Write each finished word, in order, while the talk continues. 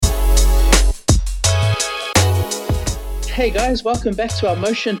Hey guys, welcome back to our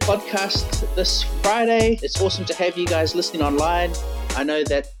Motion podcast this Friday. It's awesome to have you guys listening online. I know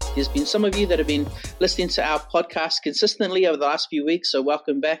that there's been some of you that have been listening to our podcast consistently over the last few weeks, so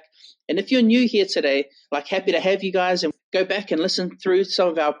welcome back. And if you're new here today, happy to have you guys and go back and listen through some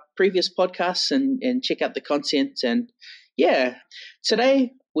of our previous podcasts and check out the content. And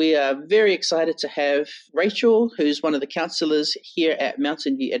today we are very excited to have Rachel, who's one of the counselors here at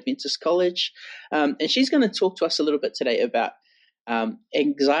Mountain View Adventist College. And she's going to talk to us a little bit today about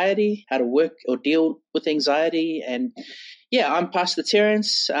anxiety, how to work or deal with anxiety. And I'm Pastor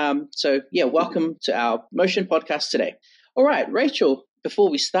Terence. Welcome to our Motion podcast today. All right, Rachel, before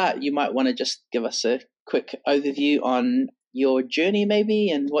we start, you might want to just give us a quick overview on your journey maybe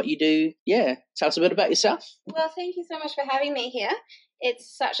and what you do. Yeah, tell us a bit about yourself. Well, thank you so much for having me here.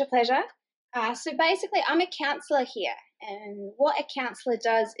 It's such a pleasure. So basically, I'm a counsellor here, and what a counsellor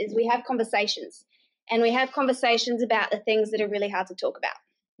does is we have conversations, and we have conversations about the things that are really hard to talk about.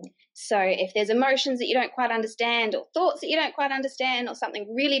 So if there's emotions that you don't quite understand or thoughts that you don't quite understand or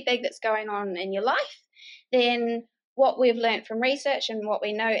something really big that's going on in your life, then what we've learned from research and what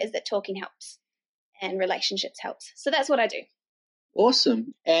we know is that talking helps and relationships helps. So that's what I do.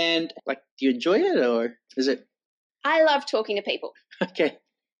 Awesome. And do you enjoy it or is it? I love talking to people. Okay.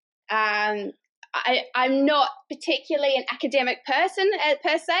 I'm not particularly an academic person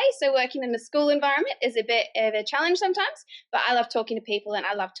per se, so working in the school environment is a bit of a challenge sometimes, but I love talking to people and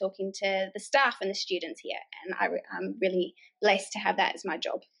I love talking to the staff and the students here, and I'm really blessed to have that as my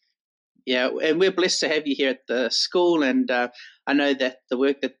job. Yeah, and we're blessed to have you here at the school, and I know that the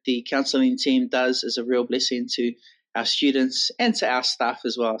work that the counselling team does is a real blessing to our students and to our staff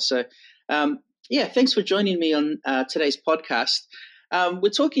as well. So, thanks for joining me on today's podcast. We're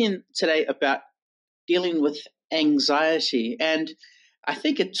talking today about dealing with anxiety, and I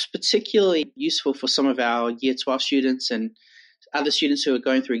think it's particularly useful for some of our Year 12 students and other students who are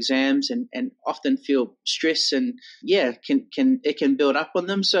going through exams and often feel stress and it can build up on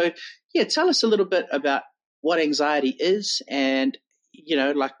them. So tell us a little bit about what anxiety is and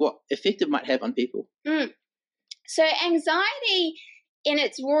what effect it might have on people. So anxiety in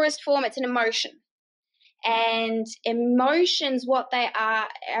its rawest form, it's an emotion. And emotions, what they are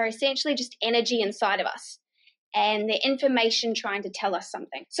essentially just energy inside of us and the information trying to tell us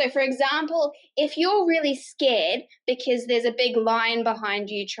something. So, for example, if you're really scared because there's a big lion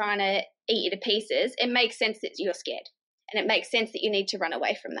behind you trying to eat you to pieces, it makes sense that you're scared and it makes sense that you need to run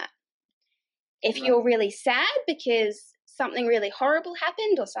away from that. If you're really sad because something really horrible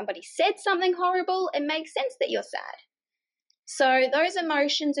happened or somebody said something horrible, it makes sense that you're sad. So those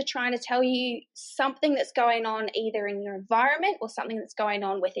emotions are trying to tell you something that's going on either in your environment or something that's going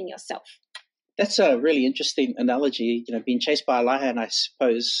on within yourself. That's a really interesting analogy. Being chased by a lion, I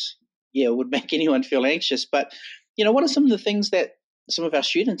suppose, would make anyone feel anxious. But, what are some of the things that some of our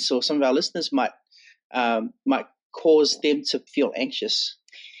students or some of our listeners might cause them to feel anxious?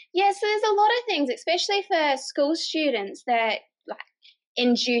 Yeah, so there's a lot of things, especially for school students that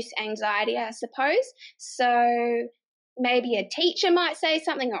induce anxiety, I suppose. So maybe a teacher might say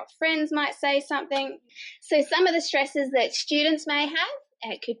something or friends might say something. So some of the stresses that students may have,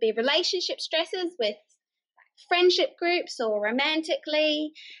 it could be relationship stresses with friendship groups or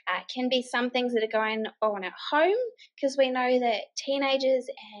romantically. It can be some things that are going on at home, because we know that teenagers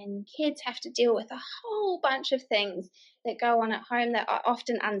and kids have to deal with a whole bunch of things that go on at home that are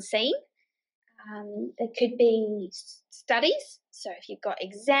often unseen. There could be studies. So if you've got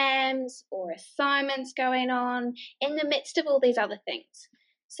exams or assignments going on in the midst of all these other things.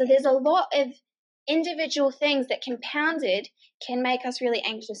 So there's a lot of individual things that compounded can make us really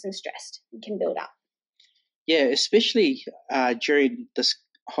anxious and stressed and can build up. Yeah, especially during this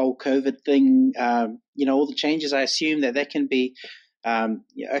whole COVID thing, all the changes, I assume that can be a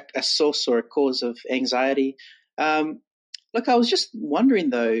source or a cause of anxiety. Look, I was just wondering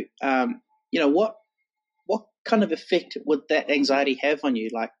though, what kind of effect would that anxiety have on you?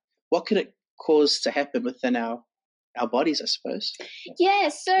 What could it cause to happen within our bodies, I suppose? Yeah,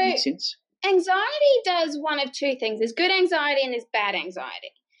 so makes sense. Anxiety does one of two things. There's good anxiety and there's bad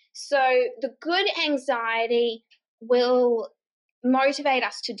anxiety. So the good anxiety will motivate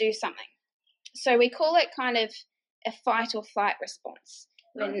us to do something. So we call it kind of a fight or flight response.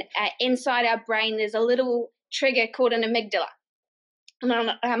 When inside our brain there's a little trigger called an amygdala. And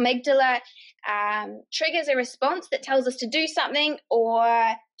our amygdala triggers a response that tells us to do something or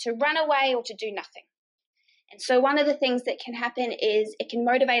to run away or to do nothing. And so one of the things that can happen is it can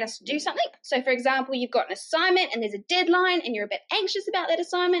motivate us to do something. So, for example, you've got an assignment and there's a deadline and you're a bit anxious about that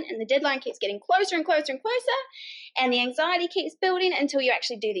assignment and the deadline keeps getting closer and closer and closer and the anxiety keeps building until you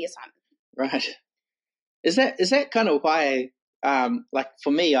actually do the assignment. Right. Is that kind of why? Like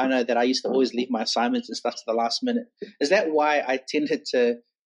for me, I know that I used to always leave my assignments and stuff to the last minute. Is that why I tended to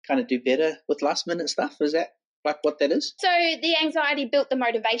kind of do better with last minute stuff? Is that like what that is? So the anxiety built the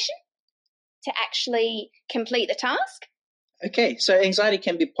motivation to actually complete the task. Okay, so anxiety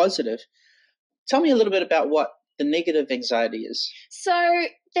can be positive. Tell me a little bit about what the negative anxiety is. So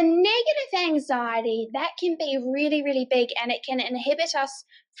the negative anxiety, that can be really, really big, and it can inhibit us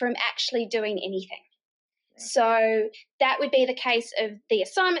from actually doing anything. Right. So that would be the case of the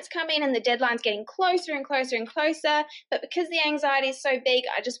assignments coming and the deadline's getting closer and closer and closer, but because the anxiety is so big,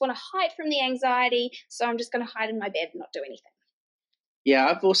 I just want to hide from the anxiety, so I'm just going to hide in my bed and not do anything. Yeah,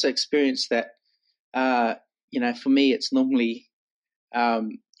 I've also experienced that. For me, it's normally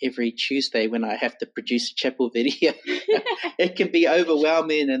every Tuesday when I have to produce a chapel video. It can be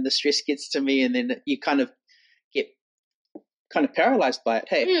overwhelming and the stress gets to me, and then you kind of get kind of paralyzed by it.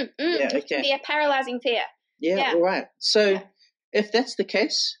 Hey, yeah, okay. It can be a paralyzing fear. Yeah. All right. So if that's the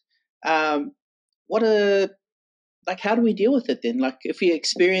case, how do we deal with it then? Like if we're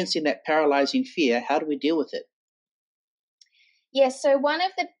experiencing that paralyzing fear, how do we deal with it? Yeah, so one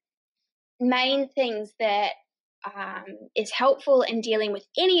of the main things that is helpful in dealing with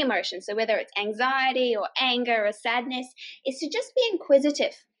any emotion, so whether it's anxiety or anger or sadness, is to just be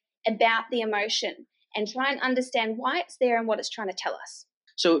inquisitive about the emotion and try and understand why it's there and what it's trying to tell us.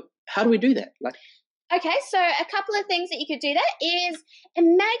 So how do we do that? Okay, so a couple of things that you could do that is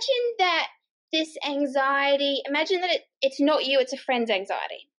imagine that this anxiety, imagine that it's not you, it's a friend's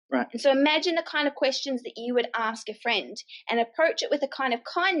anxiety. Right. And so imagine the kind of questions that you would ask a friend and approach it with a kind of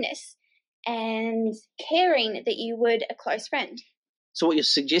kindness and caring that you would a close friend. So what you're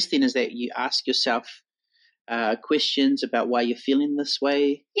suggesting is that you ask yourself questions about why you're feeling this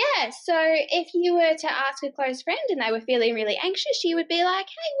way? Yeah, so if you were to ask a close friend and they were feeling really anxious, you would be like,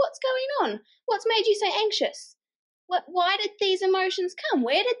 hey, what's going on? What's made you so anxious? Why did these emotions come?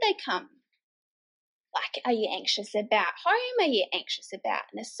 Where did they come? Like, are you anxious about home? Are you anxious about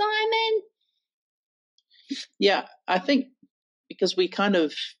an assignment? Yeah, I think because we kind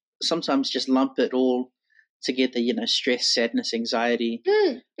of sometimes just lump it all together, stress, sadness, anxiety.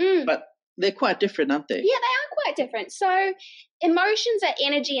 But they're quite different, aren't they? Yeah, they are quite different. So emotions are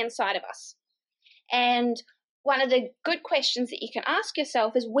energy inside of us. And one of the good questions that you can ask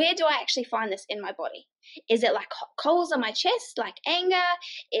yourself is, where do I actually find this in my body? Is it like hot coals on my chest, like anger?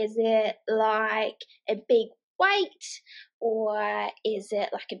 Is it like a big weight? Or is it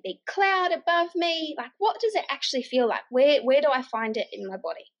like a big cloud above me? Like, what does it actually feel like? Where do I find it in my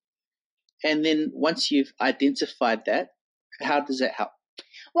body? And then once you've identified that, how does that help?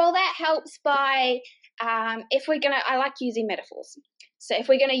 Well, that helps by, I like using metaphors. So if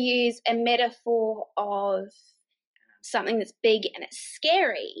we're going to use a metaphor of something that's big and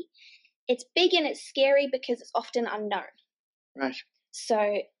it's big and it's scary because it's often unknown. Right.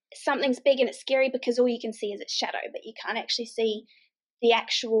 So something's big and it's scary because all you can see is its shadow, but you can't actually see the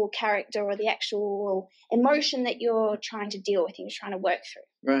actual character or the actual emotion that you're trying to deal with and you're trying to work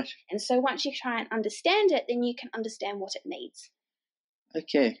through. Right. And so once you try and understand it, then you can understand what it needs.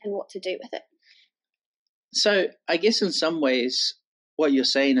 Okay. And what to do with it. So I guess in some ways what you're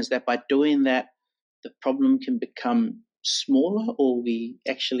saying is that by doing that, the problem can become smaller, or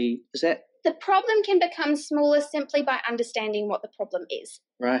is that? The problem can become smaller simply by understanding what the problem is.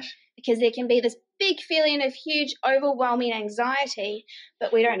 Right. Because there can be this big feeling of huge, overwhelming anxiety,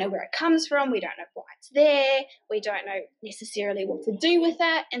 but we don't know where it comes from. We don't know why it's there. We don't know necessarily what to do with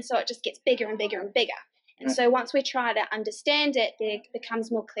that. And so it just gets bigger and bigger and bigger. And right. So once we try to understand it, there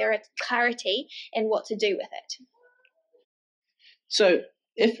becomes more clarity in what to do with it. So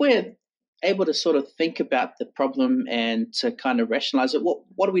if we're able to sort of think about the problem and to kind of rationalize it,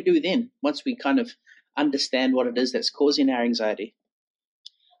 what do we do then once we kind of understand what it is that's causing our anxiety?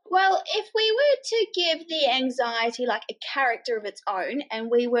 Well, if we were to give the anxiety like a character of its own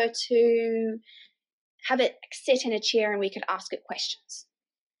and we were to have it sit in a chair and we could ask it questions.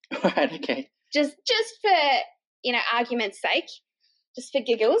 Right, okay. Just for, argument's sake, just for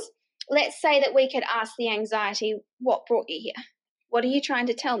giggles, let's say that we could ask the anxiety, what brought you here? What are you trying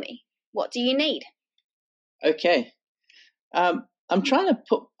to tell me? What do you need? Okay. I'm trying to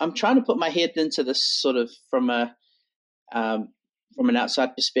put my head into this sort of from an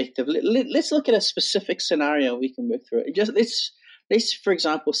outside perspective. Let's look at a specific scenario we can work through it. Just let's for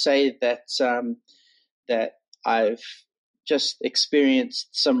example say that that I've just experienced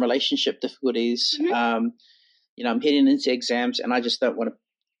some relationship difficulties. Mm-hmm. I'm heading into exams and I just don't want to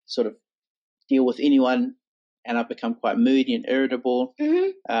sort of deal with anyone, and I've become quite moody and irritable.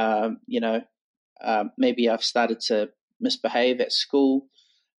 Mm-hmm. Maybe I've started to misbehave at school.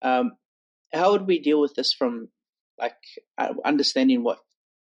 how would we deal with this from like understanding what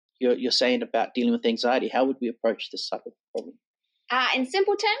you're saying about dealing with anxiety? How would we approach this type of problem? In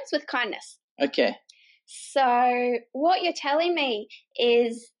simple terms, with kindness. Okay. So what you're telling me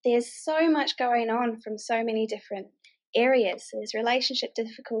is there's so much going on from so many different areas. So there's relationship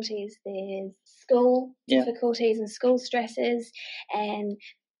difficulties, there's school difficulties and school stresses, and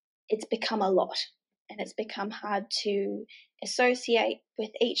it's become a lot. And it's become hard to associate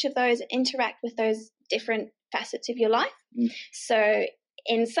with each of those, interact with those different facets of your life. So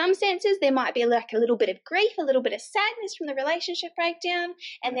in some senses, there might be like a little bit of grief, a little bit of sadness from the relationship breakdown,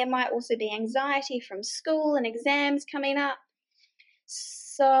 and there might also be anxiety from school and exams coming up.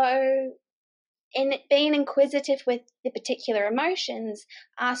 So in being inquisitive with the particular emotions,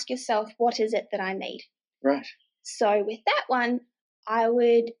 ask yourself, what is it that I need? Right. So with that one, I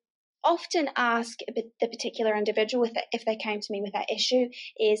would often ask the particular individual, if they came to me with that issue,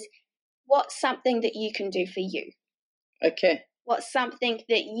 is what's something that you can do for you? Okay. What's something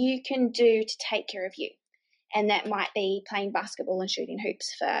that you can do to take care of you? And that might be playing basketball and shooting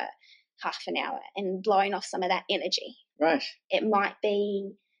hoops for half an hour and blowing off some of that energy. Right. It might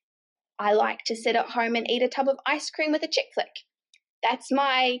be, I like to sit at home and eat a tub of ice cream with a chick flick. That's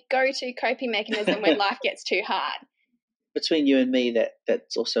my go-to coping mechanism when life gets too hard. Between you and me,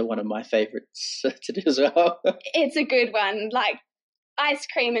 that's also one of my favorites to do as well. It's a good one. Like ice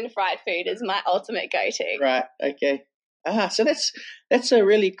cream and fried food is my ultimate go-to. Right. Okay. So that's a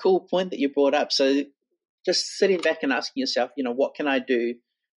really cool point that you brought up. So just sitting back and asking yourself, what can I do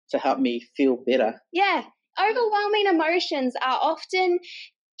to help me feel better? Yeah. Overwhelming emotions are often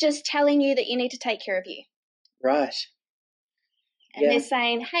just telling you that you need to take care of you. Right. And they're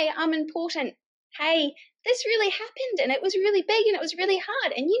saying, hey, I'm important. Hey, this really happened and it was really big and it was really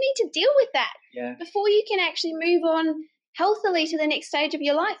hard and you need to deal with that before you can actually move on healthily to the next stage of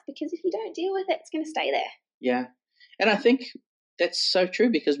your life, because if you don't deal with it, it's going to stay there. Yeah. And I think that's so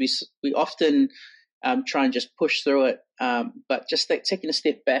true, because we often try and just push through it, but just taking a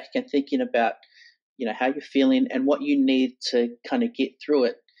step back and thinking about, how you're feeling and what you need to kind of get through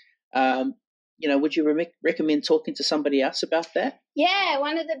it. Would you recommend talking to somebody else about that? Yeah,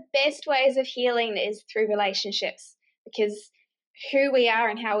 one of the best ways of healing is through relationships, because who we are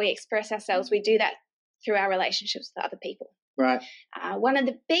and how we express ourselves, we do that through our relationships with other people. Right. One of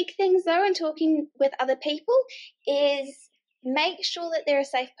the big things, though, in talking with other people is make sure that they're a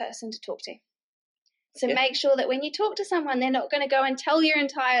safe person to talk to. So make sure that when you talk to someone, they're not going to go and tell your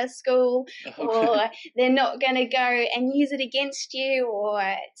entire school, or they're not going to go and use it against you or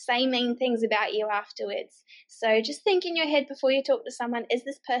say mean things about you afterwards. So just think in your head before you talk to someone, is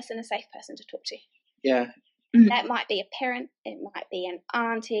this person a safe person to talk to? Yeah. That might be a parent, it might be an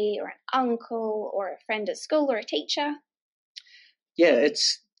auntie or an uncle or a friend at school or a teacher. Yeah,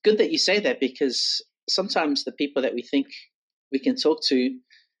 it's good that you say that, because sometimes the people that we think we can talk to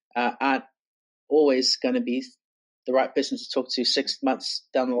aren't always going to be the right person to talk to 6 months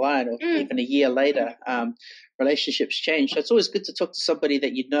down the line, or even a year later. Relationships change. So it's always good to talk to somebody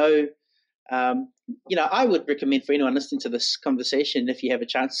that you know. I would recommend for anyone listening to this conversation, if you have a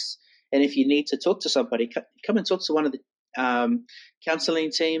chance and if you need to talk to somebody, come and talk to one of the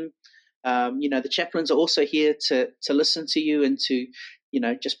counseling team. The chaplains are also here to listen to you and to,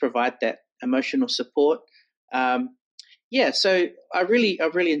 just provide that emotional support. So I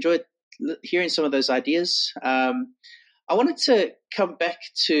really enjoyed hearing some of those ideas. I wanted to come back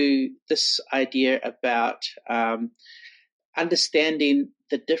to this idea about understanding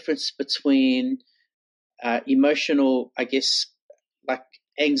the difference between emotional, I guess, like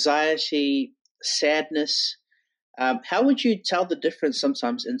anxiety, sadness. How would you tell the difference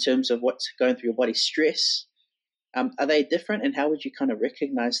sometimes in terms of what's going through your body? Stress, are they different, and how would you kind of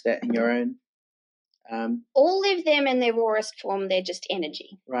recognize that in your own? All of them in their rawest form, they're just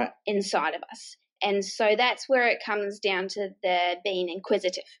energy inside of us. And so that's where it comes down to the being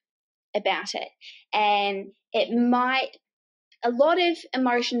inquisitive about it. And a lot of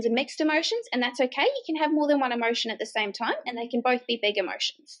emotions are mixed emotions, and that's okay. You can have more than one emotion at the same time, and they can both be big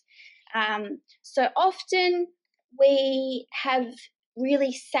emotions. So often we have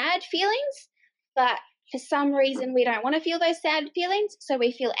really sad feelings, but for some reason we don't want to feel those sad feelings, so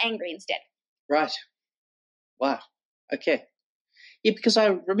we feel angry instead. Right. Wow. Okay. Yeah, because I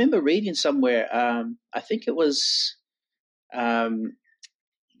remember reading somewhere, I think it was,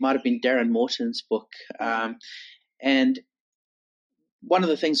 might have been Darren Morton's book, and one of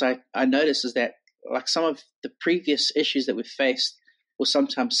the things I noticed is that, like, some of the previous issues that we've faced will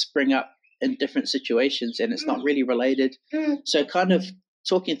sometimes spring up in different situations, and it's not really related. So kind of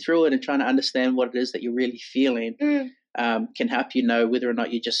talking through it and trying to understand what it is that you're really feeling can help you know whether or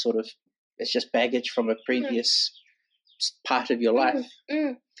not you're just sort of it's just baggage from a previous part of your life.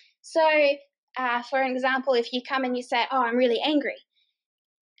 So, for example, if you come and you say, "Oh, I'm really angry,"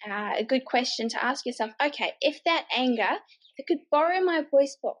 a good question to ask yourself: okay, if that anger, if it could borrow my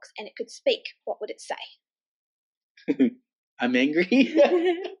voice box and it could speak, what would it say? I'm angry.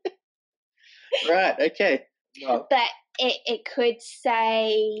 Right. Okay. Well, but it could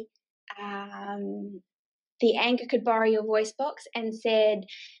say, the anger could borrow your voice box and said,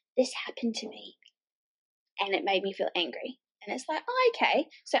 "This happened to me and it made me feel angry." And it's like, oh, okay,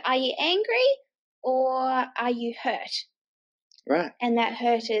 so are you angry or are you hurt? Right. And that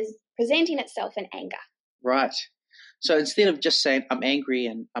hurt is presenting itself in anger. Right. So instead of just saying I'm angry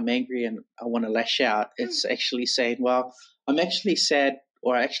and I want to lash out, it's actually saying, well, I'm actually sad,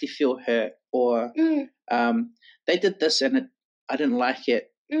 or I actually feel hurt, or they did this and I didn't like it.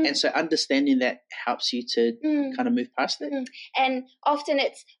 And so understanding that helps you to kind of move past it. And often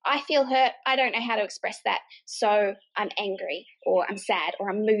it's, I feel hurt, I don't know how to express that, so I'm angry or I'm sad or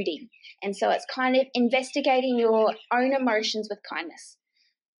I'm moody. And so it's kind of investigating your own emotions with kindness.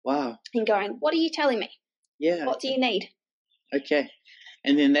 Wow. And going, what are you telling me? Yeah. What do you need? Okay.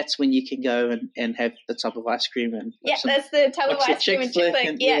 And then that's when you can go and have the tub of ice cream and that's the tub of ice cream and chick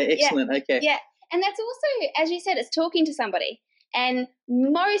flick. Yeah, excellent. Okay. Yeah. And that's also, as you said, it's talking to somebody. And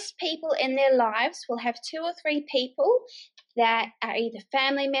most people in their lives will have 2 or 3 people that are either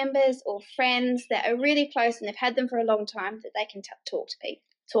family members or friends that are really close and they've had them for a long time that they can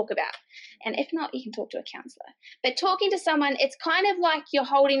talk about. And if not, you can talk to a counselor. But talking to someone, it's kind of like you're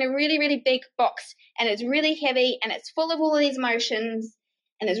holding a really, really big box and it's really heavy and it's full of all of these emotions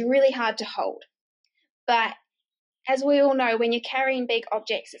and it's really hard to hold. But as we all know, when you're carrying big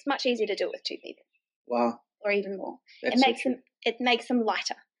objects, it's much easier to do it with 2 people. Wow. Or even more. That's It makes them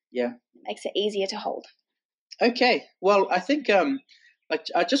lighter. Yeah. It makes it easier to hold. Okay. Well, I think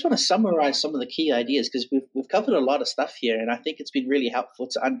I just want to summarize some of the key ideas because we've covered a lot of stuff here, and I think it's been really helpful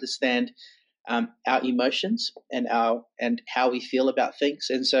to understand our emotions and how we feel about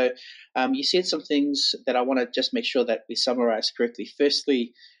things. And so you said some things that I want to just make sure that we summarize correctly.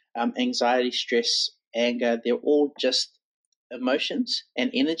 Firstly, anxiety, stress, anger, they're all just emotions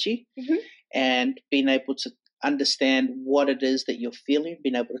and energy, and being able to understand what it is that you're feeling,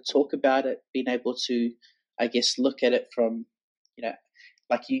 being able to talk about it, being able to, I guess, look at it from,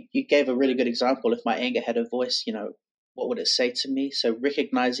 like you gave a really good example. If my anger had a voice, what would it say to me? So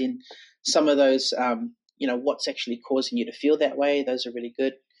recognizing some of those, what's actually causing you to feel that way, those are really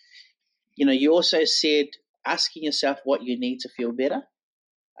good. You also said asking yourself what you need to feel better.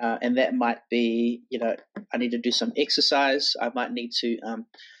 And that might be, I need to do some exercise. I might need to,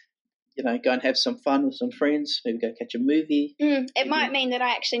 go and have some fun with some friends, maybe go catch a movie. It might mean that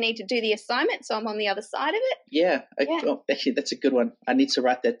I actually need to do the assignment, so I'm on the other side of it. Yeah. Oh, actually, that's a good one. I need to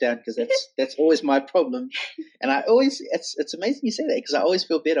write that down because that's always my problem. And it's amazing you say that because I always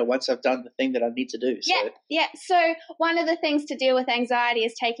feel better once I've done the thing that I need to do. So. Yeah. So one of the things to deal with anxiety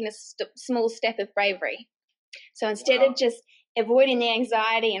is taking a small step of bravery. So instead of just avoiding the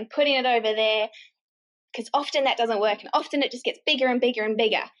anxiety and putting it over there, because often that doesn't work and often it just gets bigger and bigger and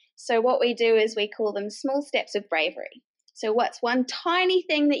bigger. So what we do is we call them small steps of bravery. So what's one tiny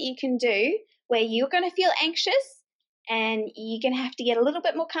thing that you can do where you're going to feel anxious and you're going to have to get a little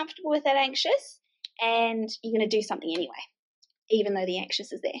bit more comfortable with that anxious and you're going to do something anyway, even though the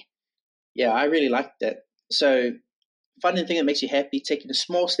anxious is there. Yeah, I really like that. So finding the thing that makes you happy, taking a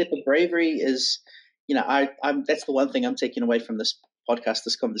small step of bravery is, I'm that's the one thing I'm taking away from this podcast,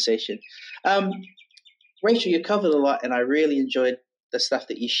 this conversation. Rachel, you covered a lot and I really enjoyed the stuff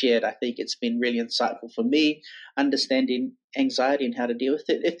that you shared. I think it's been really insightful for me, understanding anxiety and how to deal with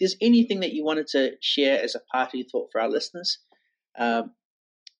it. If there's anything that you wanted to share as a parting thought for our listeners, what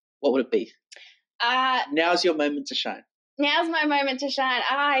would it be? Now's your moment to shine. Now's my moment to shine.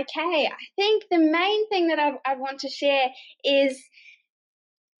 Okay. I think the main thing that I want to share is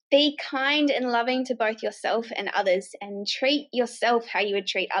be kind and loving to both yourself and others and treat yourself how you would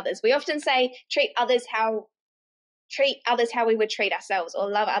treat others. We often say treat others how we would treat ourselves or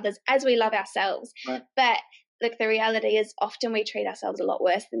love others as we love ourselves. Right. But look, the reality is often we treat ourselves a lot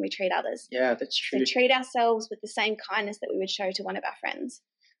worse than we treat others. Yeah, that's true. So treat ourselves with the same kindness that we would show to one of our friends.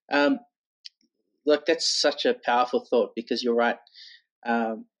 Look, that's such a powerful thought because you're right.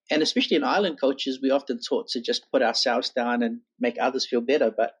 And especially in island cultures, we often taught to just put ourselves down and make others feel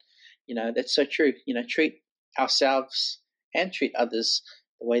better. But, that's so true. Treat ourselves and treat others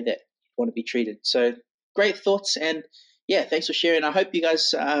the way that you want to be treated. So great thoughts. And, yeah, thanks for sharing. I hope you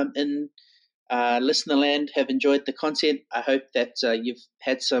guys Listener Land have enjoyed the content. I hope that you've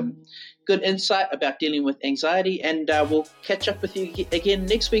had some good insight about dealing with anxiety, and we'll catch up with you again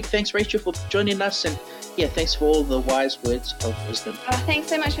next week. Thanks, Rachel, for joining us, and thanks for all the wise words of wisdom. Thanks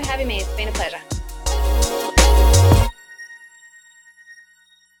so much for having me. It's been a pleasure.